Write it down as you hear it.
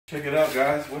Check it out,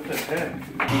 guys. What the heck?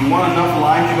 You want enough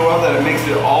line to go out that it makes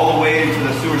it all the way into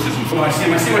the sewer system. Oh, I see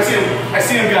him, I see him, I see him. I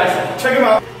see him, guys. Check him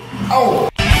out. Oh!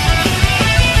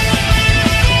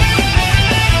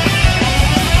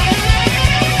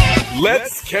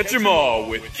 Let's catch 'em all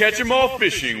with Catch 'em All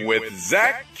Fishing with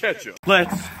Zach Ketchum.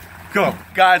 Let's go.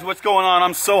 Guys, what's going on?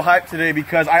 I'm so hyped today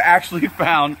because I actually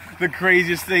found the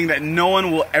craziest thing that no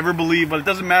one will ever believe, but it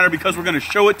doesn't matter because we're gonna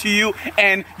show it to you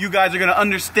and you guys are gonna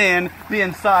understand the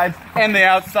insides and the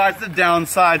outsides, the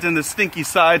downsides and the stinky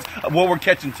sides of what we're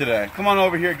catching today. Come on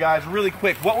over here, guys, really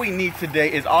quick. What we need today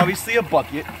is obviously a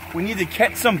bucket. We need to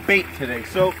catch some bait today.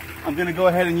 So I'm gonna go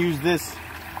ahead and use this.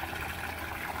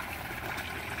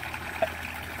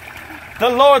 The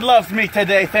Lord loves me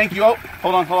today, thank you. Oh,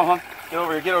 hold on, hold on, hold on. Get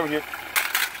over here, get over here.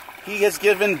 He has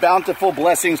given bountiful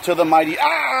blessings to the mighty.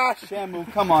 Ah,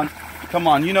 Shamu, come on. Come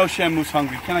on, you know Shamu's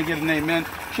hungry. Can I get a name, man?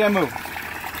 Shamu.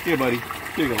 Here, buddy.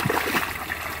 Here you go.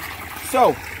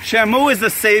 So, Shamu is the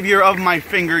savior of my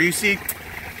finger. You see,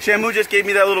 Shamu just gave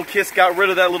me that little kiss, got rid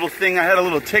of that little thing. I had a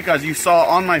little tick, as you saw,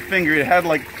 on my finger. It had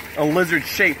like a lizard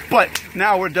shape, but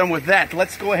now we're done with that.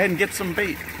 Let's go ahead and get some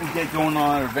bait. We'll get going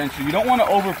on our adventure. You don't want to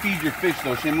overfeed your fish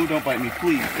though. Shamu, don't bite me.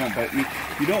 Please don't bite me.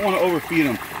 You don't want to overfeed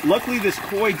them. Luckily, this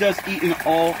koi does eat in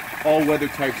all weather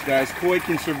types, guys. Koi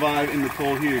can survive in the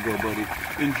cold. Here you go, buddy.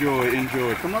 Enjoy,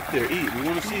 enjoy. Come up there, eat. We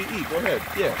want to see you eat. Go ahead.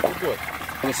 Yeah, good boy.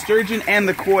 The sturgeon and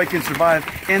the koi can survive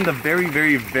in the very,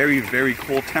 very, very, very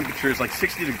cold temperatures, like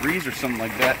 60 degrees or something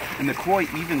like that, and the koi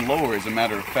even lower, as a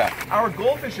matter of fact. Our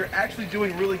goldfish are actually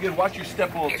doing really good. Watch your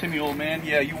step, old Timmy, old man.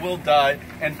 Yeah, you will die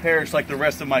and perish like the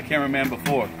rest of my cameraman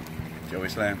before. Joey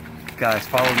Slam. Guys,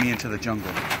 follow me into the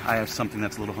jungle. I have something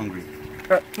that's a little hungry.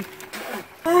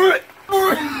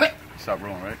 Stop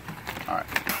rolling, right? All right.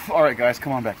 All right, guys,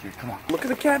 come on back here. Come on. Look at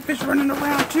the catfish running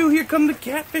around, too. Here come the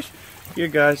catfish. Here,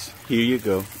 guys, here you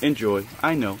go. Enjoy.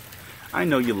 I know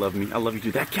you love me. I love you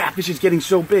too. That catfish is getting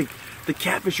so big. The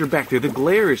catfish are back there. The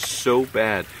glare is so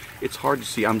bad. It's hard to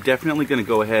see. I'm definitely going to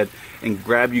go ahead and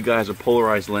grab you guys a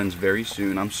polarized lens very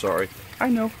soon. I'm sorry. I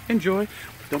know. Enjoy.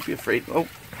 Don't be afraid. Oh,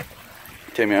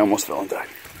 Tammy, I almost fell and died.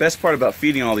 Best part about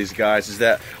feeding all these guys is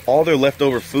that all their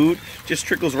leftover food just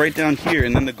trickles right down here,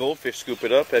 and then the goldfish scoop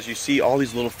it up. As you see, all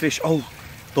these little fish. Oh,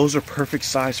 those are perfect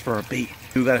size for our bait.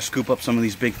 We gotta scoop up some of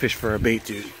these big fish for our bait,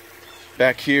 dude.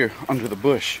 Back here, under the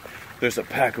bush, there's a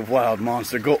pack of wild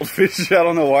monster goldfish. I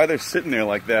don't know why they're sitting there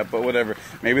like that, but whatever.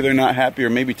 Maybe they're not happy, or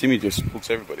maybe Timmy just spooks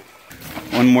everybody.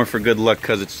 One more for good luck,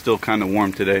 because it's still kind of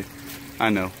warm today. I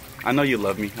know you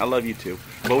love me. I love you too.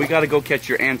 But we gotta go catch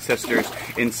your ancestors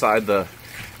inside the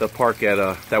park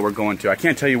that we're going to. I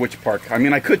can't tell you which park. I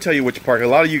mean, I could tell you which park. A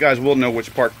lot of you guys will know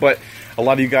which park, but a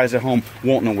lot of you guys at home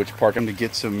won't know which park. I'm going to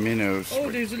get some minnows.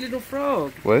 Oh, there's a little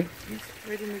frog. What? He's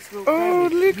right in this little oh,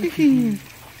 cabbage. look at him.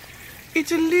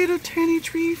 It's a little tiny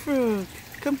tree frog.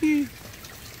 Come here.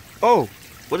 Oh,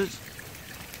 what is...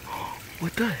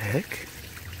 What the heck?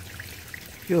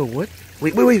 Yo, what?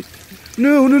 Wait.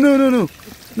 No. No,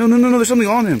 there's something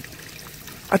on him.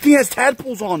 I think he has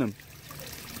tadpoles on him.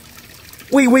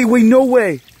 Wait, no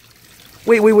way.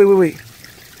 Wait.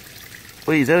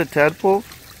 Wait, is that a tadpole?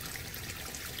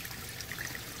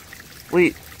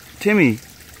 Wait, Timmy.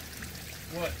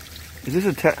 What? Is this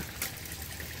a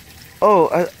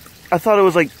Oh, I thought it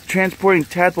was like transporting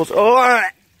tadpoles. Oh,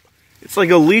 it's like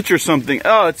a leech or something.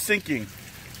 Oh, it's sinking.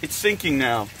 It's sinking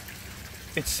now.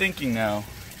 It's sinking now.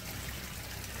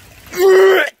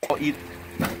 I'll eat.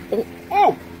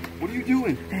 Oh, what are you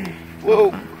doing?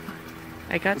 Whoa.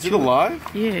 I got Is it alive?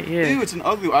 Yeah. Ew, it's an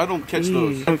ugly. I don't catch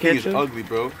those. You don't catch it's those? ugly,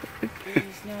 bro.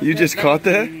 You just caught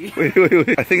that?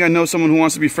 Wait. I think I know someone who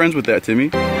wants to be friends with that, Timmy.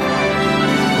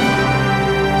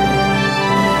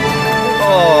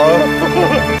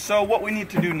 Oh. So what we need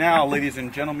to do now, ladies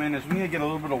and gentlemen, is we need to get a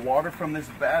little bit of water from this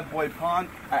bad boy pond.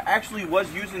 I actually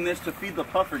was using this to feed the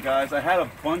puffer, guys. I had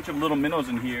a bunch of little minnows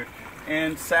in here,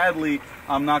 and sadly,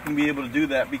 I'm not going to be able to do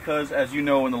that because, as you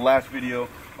know in the last video,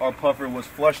 our puffer was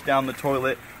flushed down the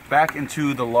toilet back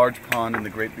into the large pond in the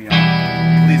great beyond.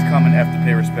 Please come and have to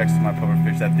pay respects to my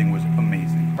pufferfish. That thing was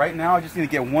amazing. Right now, I just need to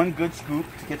get one good scoop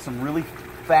to get some really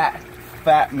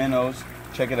fat minnows.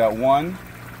 Check it out. 1,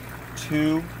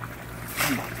 2,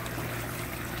 3.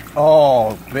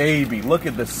 Oh, baby. Look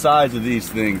at the size of these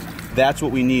things. That's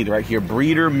what we need right here.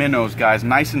 Breeder minnows, guys.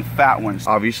 Nice and fat ones.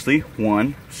 Obviously,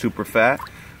 1, super fat.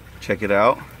 Check it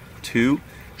out. 2,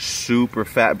 super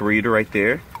fat breeder right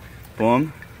there.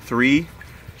 Boom. 3,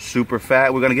 super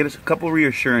fat. We're going to get a couple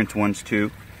reassurance ones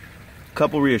too.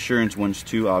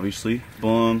 Obviously.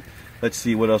 Boom. Let's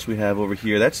see what else we have over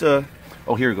here. That's a...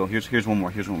 Oh, here we go. Here's one more.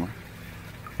 Here's one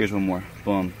more.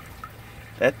 Boom.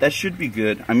 That should be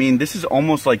good. I mean, this is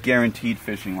almost like guaranteed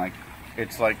fishing. Like,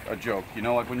 it's like a joke, you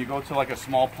know, like when you go to like a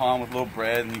small pond with little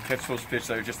bread and you catch those fish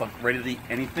that are just like ready to eat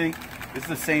anything. This is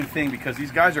the same thing because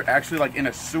these guys are actually like in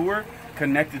a sewer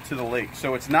connected to the lake.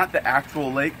 So it's not the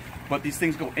actual lake, but these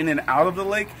things go in and out of the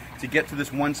lake to get to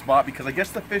this one spot because I guess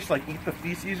the fish like eat the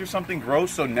feces or something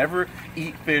gross. So never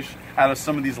eat fish out of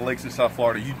some of these lakes in South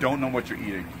Florida. You don't know what you're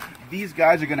eating. These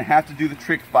guys are gonna have to do the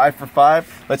trick 5 for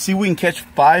 5. Let's see if we can catch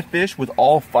 5 fish with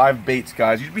all 5 baits,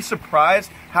 guys. You'd be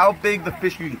surprised how big the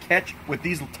fish you can catch with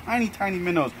these tiny, tiny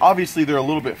minnows. Obviously, they're a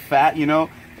little bit fat, you know,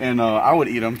 and I would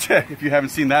eat them if you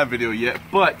haven't seen that video yet.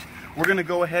 But we're gonna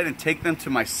go ahead and take them to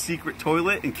my secret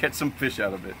toilet and catch some fish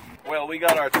out of it. Well, we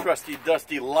got our trusty,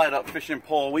 dusty, light-up fishing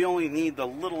pole. We only need the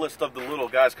littlest of the little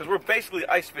guys because we're basically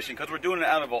ice fishing because we're doing it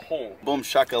out of a hole. Boom,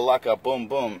 shakalaka, boom,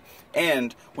 boom.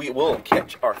 And we will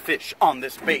catch our fish on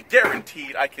this bait.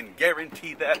 Guaranteed. I can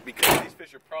guarantee that because these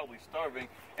fish are probably starving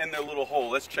in their little hole.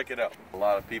 Let's check it out. A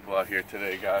lot of people out here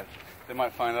today, guys. They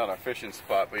might find out our fishing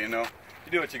spot, but you know,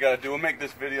 you do what you got to do. We'll make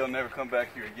this video and never come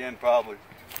back here again, probably.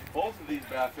 Both of these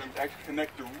bathrooms actually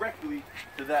connect directly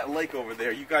to that lake over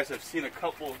there. You guys have seen a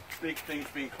couple big things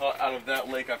being caught out of that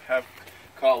lake. I've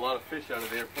caught a lot of fish out of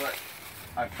there, but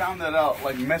I found that out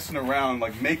like messing around,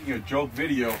 like making a joke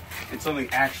video, and something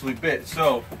actually bit.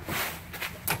 So,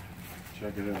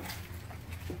 check it out.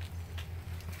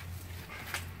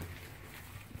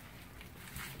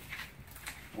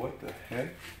 What the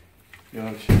heck?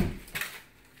 Yo,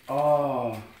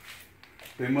 oh.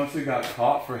 They must have got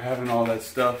caught for having all that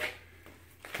stuff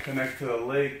connect to the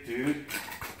lake, dude.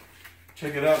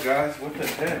 Check it out, guys. What the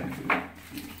heck?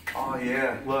 Oh,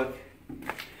 yeah. Look.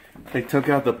 They took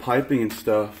out the piping and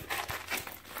stuff.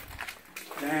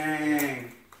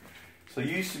 Dang. So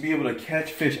you used to be able to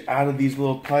catch fish out of these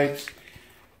little pipes.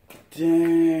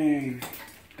 Dang.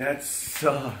 That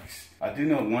sucks. I do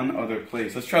know one other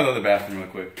place. Let's try the other bathroom real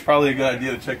quick. Probably a good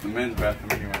idea to check the men's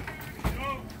bathroom anyway.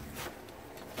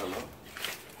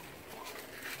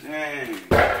 Dang.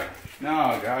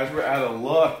 No, guys, we're out of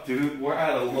luck, dude. We're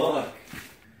out of luck.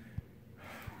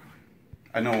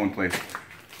 I know one place.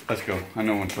 Let's go. I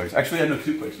know one place. Actually, I know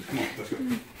 2 places. Come on, let's go.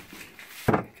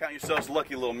 Count yourselves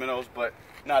lucky, little minnows, but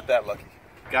not that lucky.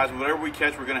 Guys, whatever we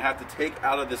catch, we're going to have to take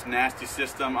out of this nasty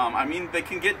system. I mean, they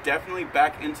can get definitely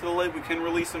back into the lake. We can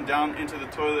release them down into the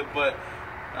toilet, but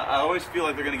I always feel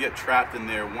like they're going to get trapped in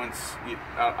there once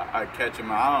I catch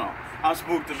them. I don't know. I'm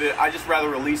spooked a bit. I just rather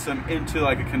release them into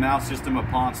like a canal system, a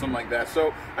pond, something like that.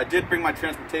 So I did bring my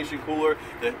transportation cooler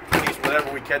to release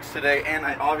whatever we catch today. And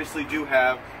I obviously do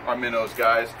have our minnows,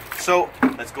 guys. So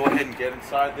let's go ahead and get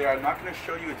inside there. I'm not going to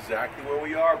show you exactly where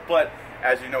we are, but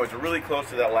as you know, it's really close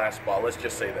to that last spot. Let's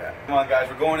just say that. Come on, guys.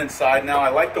 We're going inside now. I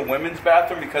like the women's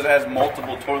bathroom because it has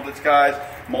multiple toilets, guys.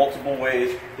 Multiple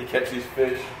ways to catch these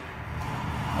fish.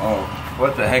 Oh,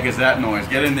 what the heck is that noise?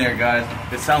 Get in there, guys.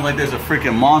 It sounds like there's a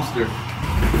freaking monster.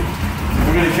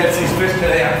 We're gonna catch these fish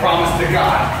today, I promise to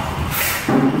God.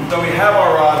 So we have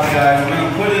our rods, guys. We're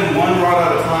gonna put in 1 rod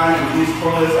at a time in these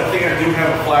toilets. I think I do have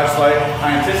a flashlight.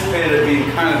 I anticipated it being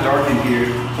kind of dark in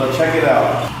here, so check it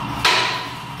out.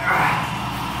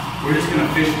 We're just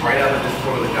gonna fish right out of this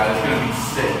toilet, guys. It's gonna be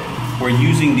sick. We're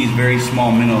using these very small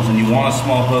minnows, and you want a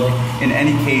small hook. In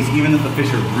any case, even if the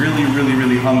fish are really, really,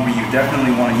 really hungry, you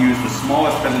definitely want to use the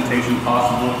smallest presentation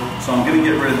possible. So I'm going to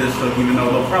get rid of this hook, even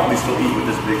though they'll probably still eat with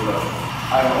this big hook.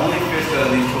 I've only fished out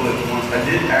of these toilets once. I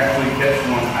did actually catch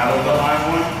one out of the high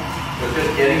one, but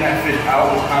just getting that fish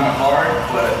out was kind of hard,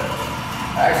 but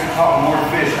I actually caught more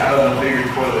fish out of the bigger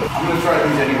toilet. I'm going to try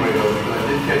these anyway, though, because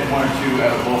I did catch 1 or 2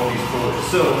 out of both these toilets.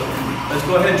 So let's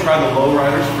go ahead and try the low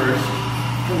riders first.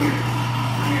 Come here.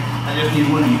 I just need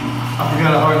one of you. I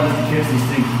forgot how hard it is to catch these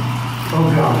things. Oh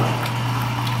God.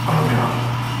 Oh God.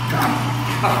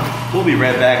 We'll be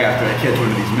right back after I catch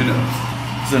one of these minnows.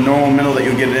 This is a normal minnow that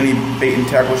you'll get at any bait and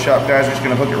tackle shop, guys. We're just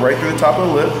gonna hook it right through the top of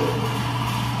the lip.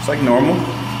 Just like normal.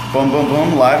 Boom, boom,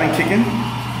 boom, live and kicking.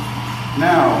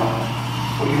 Now,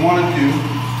 what you wanna do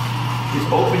is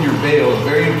open your bail. It's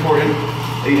very important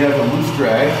that you have a loose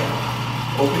drag.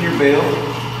 Open your bail,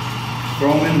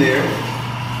 throw them in there.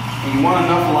 And you want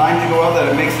enough line to go out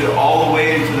that it makes it all the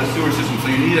way into the sewer system.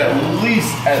 So you need at least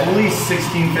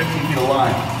 16, 15 feet of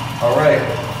line. All right.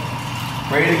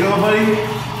 Ready to go, buddy?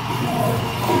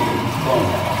 Boom.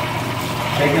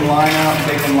 Taking line out,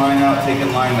 taking line out, taking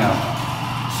line out.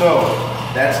 So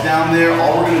that's down there.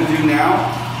 All we're gonna do now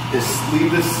is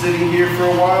leave this sitting here for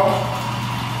a while.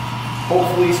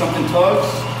 Hopefully something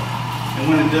tugs. And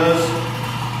when it does,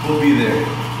 we'll be there.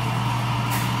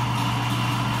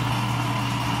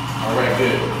 All right,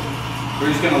 good.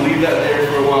 We're just gonna leave that there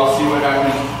for a while, see what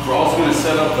happens. We're also gonna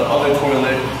set up the other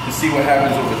toilet to see what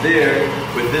happens over there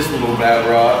with this little bad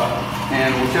rod.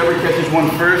 And whichever catches one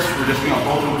first, we're just gonna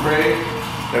hope and pray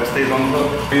that stays on the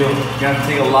hook. You have to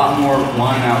take a lot more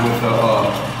line out with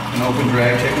an open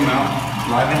drag. Check them out.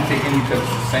 Live and taken because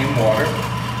it's the same water.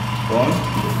 Boom.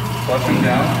 Flush them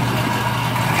down.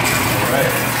 All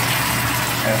right.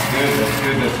 That's good, that's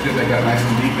good, that's good. That got nice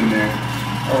and deep in there.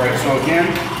 All right, so again,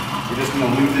 we're just gonna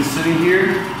leave this sitting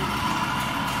here.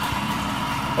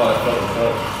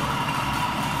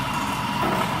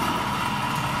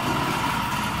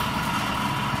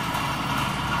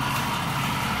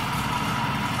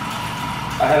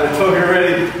 I had a tugger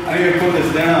ready. I need to put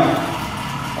this down.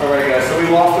 All right, guys, so we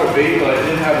lost our bait, but I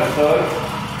did have a tug.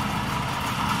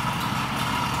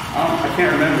 I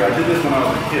can't remember. I did this when I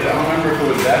was a kid. I don't remember if it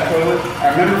was that toilet.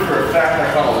 I remember for a fact I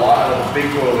caught a lot out of the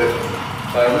big toilet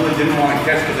that I really didn't want to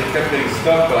catch because they kept getting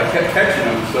stuck, but I kept catching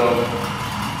them, so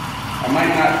I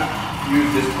might not use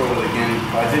this toilet again.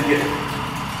 But I did get,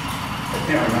 I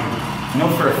can't remember. I know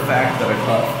for a fact that I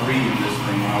caught 3 in this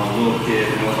thing when I was a little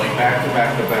kid, and it was like back to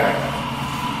back to back.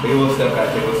 Take a little step back,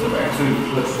 take a little step back. So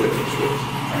let's switch.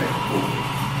 All right, cool.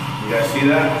 You guys see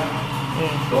that?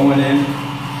 Yeah. Going in.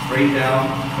 Straight down.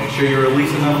 Make sure you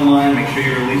release enough line. Make sure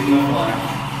you release enough line.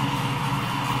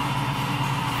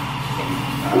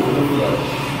 Now to the flush.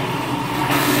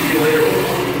 See you later.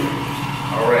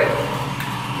 All right.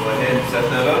 Go ahead and set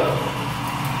that up.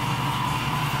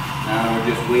 Now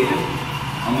we're just waiting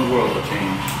on the world to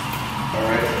change. All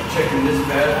right. Checking this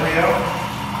bad boy out.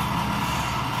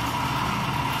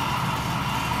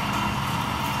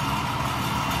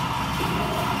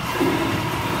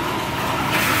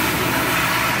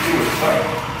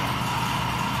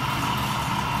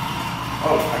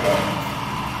 Oh, I got it.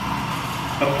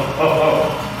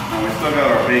 Now we still got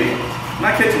our bait. I'm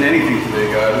not catching anything today,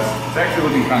 guys. It's actually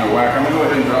looking kind of whack. I'm gonna go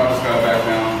ahead and drop this guy back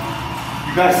down.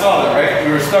 You guys saw that, right?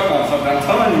 We were stuck on something. I'm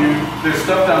telling you, there's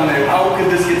stuff down there. How could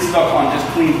this get stuck on just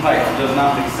clean pipe? It does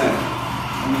not make sense.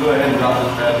 I'm gonna go ahead and drop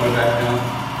this bad boy back down.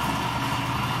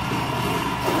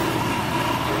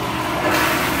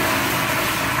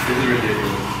 This is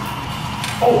ridiculous.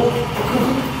 Oh, come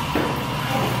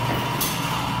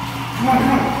on,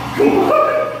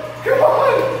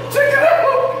 check it out,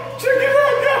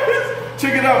 guys,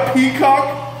 check it out, peacock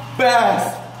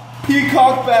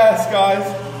bass, guys,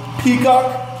 peacock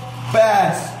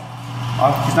bass.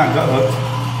 Oh, he's not gut hooked.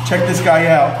 Check this guy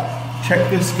out,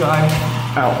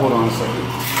 hold on a second.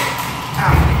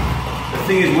 Ow. The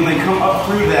thing is, when they come up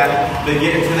through that, they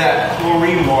get into that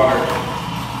chlorine water.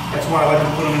 That's why I like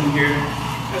to put them in here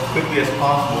as quickly as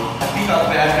possible. Peacock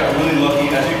bass got really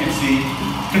lucky, as you can see.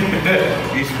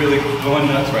 He's really going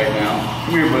nuts right now.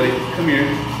 Come here, buddy. Come here.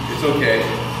 It's okay.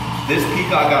 This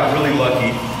peacock got really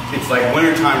lucky. It's like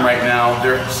wintertime right now.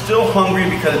 They're still hungry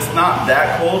because it's not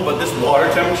that cold, but this water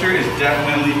temperature is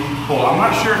definitely cold. I'm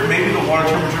not sure if maybe the water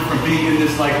temperature from being in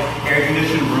this like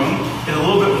air-conditioned room is a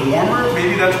little bit warmer.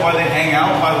 Maybe that's why they hang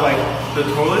out by like the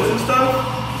toilets and stuff.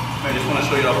 I just want to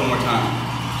show you off one more time.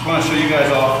 Just want to show you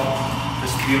guys off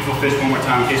this beautiful fish one more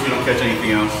time in case we don't catch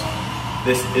anything else.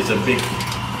 This is a big...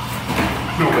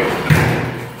 No way.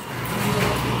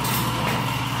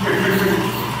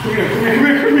 Come here.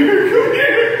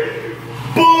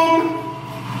 Boom,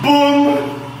 boom,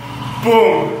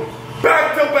 boom.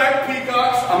 Back to back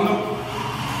peacocks.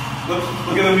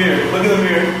 Look at the mirror.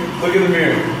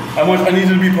 I need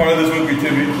you to be part of this with me,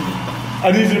 Timmy.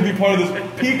 I need you to be part of this.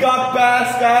 Peacock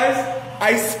bass, guys.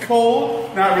 Ice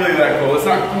cold. Not really that cold. It's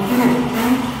not.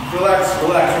 Relax,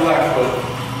 bud.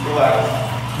 Relax.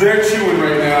 They're chewing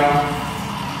right now.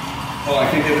 Oh, I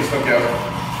can't get this hook out.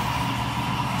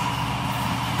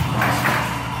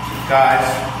 Guys,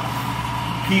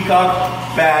 peacock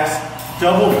bass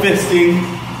double fisting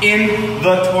in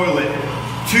the toilet.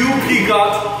 2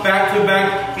 peacocks back to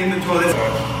back in the toilet.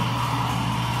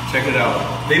 Check it out.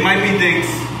 They might be dinks,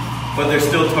 but they're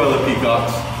still toilet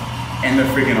peacocks, and they're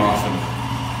freaking awesome.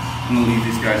 I'm gonna leave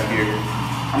these guys here.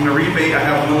 I'm gonna rebait. I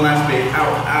have one last bait.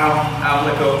 Ow,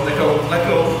 let go.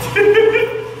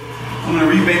 I'm gonna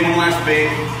rebait one last bait.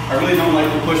 I really don't like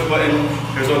the push button.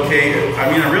 It's okay. I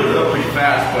mean, I reeled it up pretty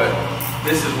fast, but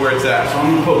this is where it's at. So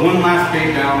I'm gonna put one last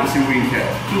bait down and see what we can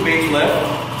catch. 2 baits left.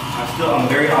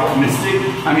 I'm very optimistic.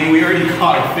 I mean, we already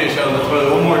caught a fish out of the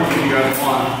toilet. One more thing you guys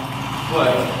want.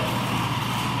 But,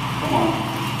 come on.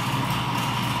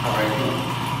 All right,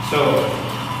 so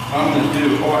what I'm gonna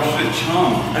do, I should have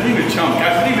chummed. I didn't even chum,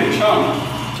 guys,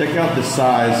 Check out the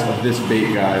size of this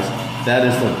bait, guys. That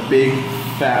is the big,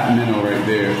 fat minnow right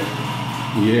there.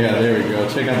 Yeah, there we go.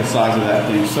 Check out the size of that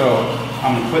thing. So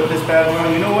I'm gonna put this bad boy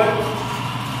on. You know what?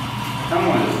 I don't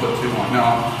want to just put two on. No,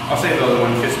 I'll save the other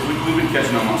one because we've been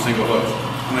catching them on single hooks.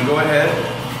 I'm gonna go ahead,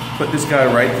 put this guy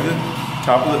right to the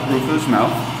top of the roof of his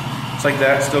mouth. Just like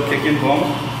that, still kicking, boom.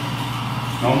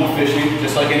 Normal fishing,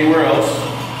 just like anywhere else.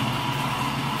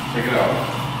 Check it out.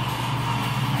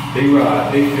 Big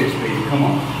rod, big fish, baby, come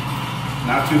on.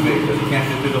 Not too big because he can't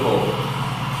fit through the hole.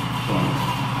 Boom.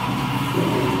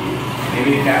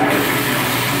 Maybe a catfish.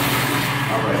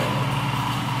 All right.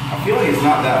 I feel like it's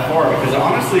not that far because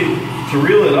honestly, to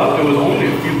reel it up, it was only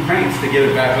a few cranks to get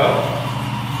it back up.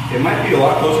 It might be a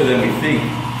lot closer than we think.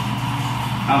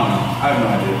 I don't know. I have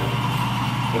no idea.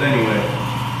 But anyway,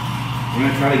 we're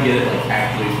gonna try to get it like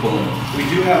actually pulling. We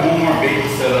do have one more bait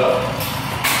set up,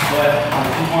 but I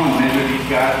just want to measure these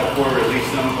guys before we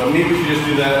release them. But maybe we should just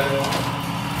do that.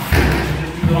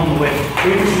 Just do that on the way.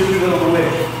 Maybe we should just do that on the way.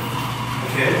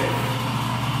 Okay.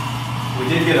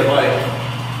 We did get a bite.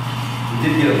 We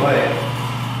did get a bite.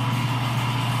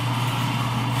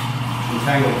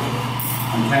 Untangled.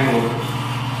 Untangled.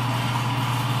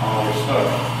 Oh, we're stuck.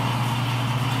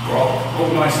 We're all, oh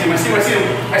no, I see him, I see him, I see him.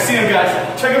 I see him, guys.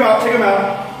 Check him out, check him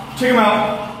out. Check him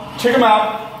out. Check him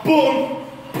out. Boom.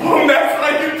 Boom, that's how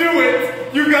you do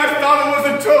it. You guys thought it was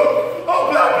a joke. Oh,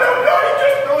 blah, blah, blah. He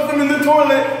just throws them in the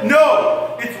toilet.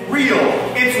 No, it's real.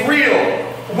 It's real.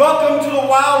 Welcome to the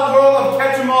wild world of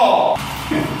Catch 'em All.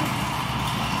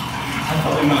 I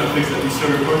thought they might have fixed that. You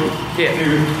still recording? Yeah.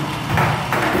 Dude.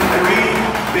 3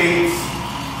 baits,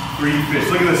 3 fish.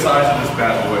 Look at the size of this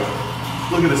bad boy.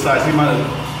 Look at the size. He might have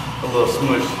a little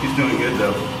smush. He's doing good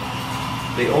though.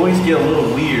 They always get a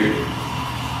little weird.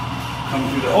 Come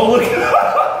through the. Oh look!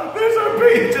 There's our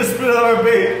bait. Just spit out our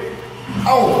bait.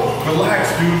 Oh, relax,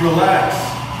 dude. Relax.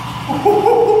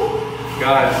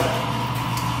 Guys,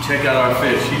 check out our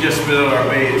fish. He just spit out our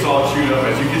bait. It's all chewed up,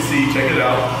 as you can see. Check it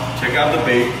out. Check out the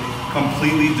bait.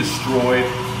 Completely destroyed.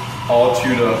 All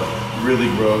chewed up. Really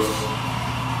gross.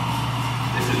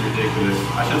 This is ridiculous.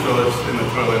 I should throw this in the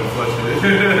toilet and flush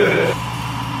it.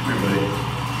 Everybody,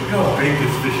 look how big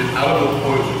this fish is out of the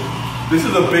toilet. This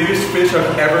is the biggest fish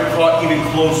I've ever caught, even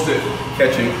close to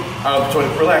catching out of the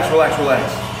toilet. Relax, relax, relax.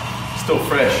 Still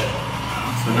fresh.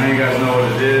 So now you guys know what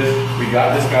it is. We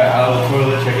got this guy out of the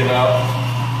toilet. Check it out.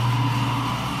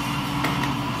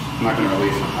 I'm not gonna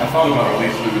release him. I thought about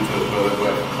releasing him into the toilet,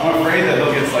 but I'm afraid that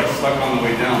he'll get like stuck on the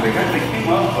way down. They came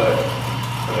up, but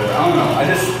I don't know.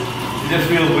 It just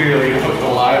feels weird. Like, you put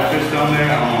the live fish down there.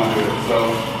 I don't want to do it. So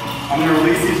I'm gonna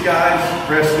release these guys,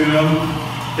 rescue them.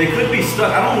 They could be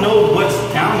stuck. I don't know what's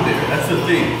down there. That's the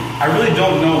thing. I really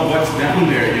don't know what's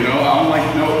down there. You know, I don't like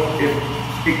know if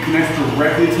it connects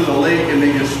directly to the lake and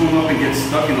they just swim up and get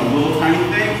stuck in a little tiny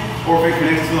thing, or if it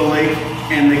connects to the lake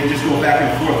and they can just go back and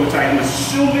forth, which I am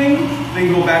assuming they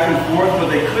can go back and forth,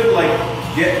 but they could like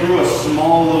get through a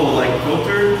small little like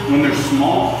filter when they're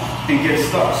small and get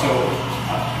stuck. So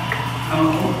I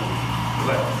don't know.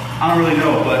 I don't really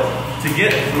know, but to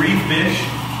get 3 fish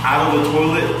out of the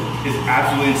toilet is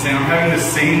absolutely insane. I'm having the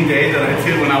same day that I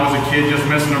did when I was a kid, just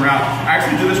messing around. I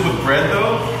actually did this with bread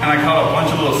though, and I caught a bunch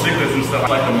of little cichlids and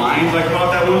stuff, like the mines I caught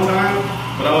that one time,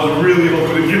 but I was really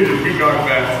hoping to get the peacock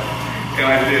bass. And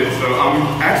I did, so I'm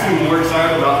actually more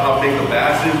excited about how big the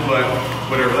bass is, but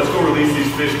whatever, let's go release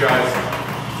these fish, guys.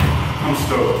 I'm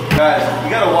stoked. Guys, you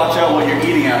gotta watch out what you're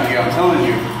eating out here, I'm telling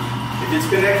you. If it's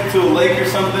connected to a lake or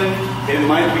something, it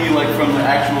might be like from the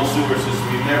actual sewer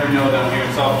system. You never know down here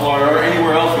in South Florida, or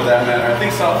anywhere else for that matter. I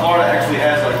think South Florida actually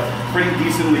has like pretty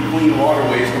decently clean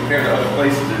waterways compared to other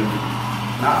places, and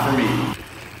not for me.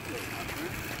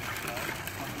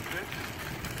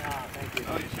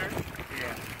 Oh, you sure?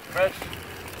 Yeah. Fresh?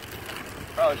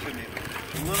 Probably shouldn't eat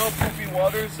it. Little poopy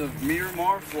waters of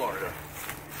Miramar, Florida.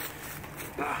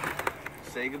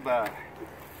 Say goodbye.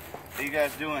 How you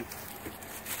guys doing?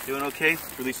 Doing okay?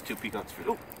 Release 2 peacocks for.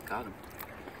 Oh, got him.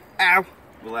 Ow!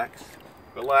 Relax.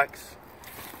 Relax.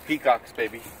 Peacocks,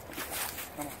 baby.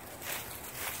 Come on.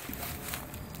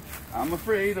 I'm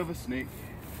afraid of a snake.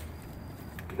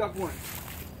 Peacock 1.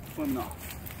 Swimming off.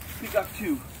 Peacock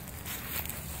 2.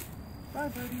 Bye,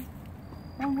 buddy.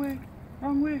 Wrong way.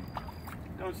 Wrong way.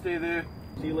 Don't stay there.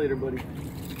 See you later, buddy.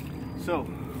 So,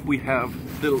 we have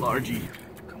little RG.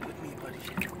 Come with me, buddy.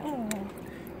 Oh.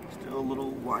 Still a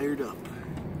little wired up.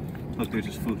 Look, there's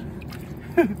his food.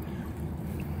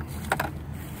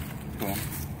 Cool.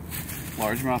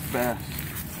 Largemouth bass.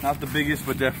 Not the biggest,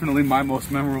 but definitely my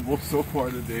most memorable so far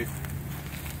today.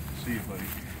 See you, buddy.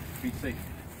 Be safe.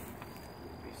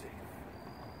 Be safe.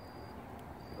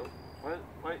 Oh,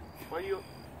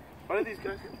 why do these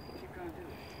guys keep trying to do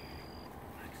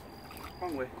this?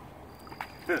 Wrong way.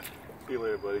 See you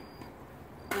later, buddy.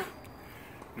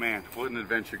 man, what an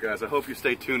adventure, guys. I hope you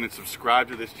stay tuned and subscribe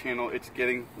to this channel. It's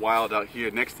getting wild out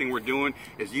here. Next thing we're doing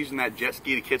is using that jet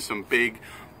ski to catch some big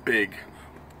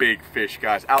fish,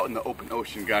 guys, out in the open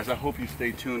ocean, guys. I hope you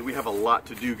stay tuned. We have a lot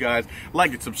to do, guys.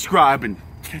 Like and subscribe and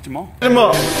catch them all. Catch them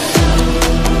all.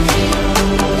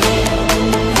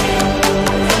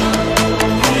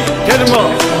 Catch them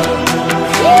all.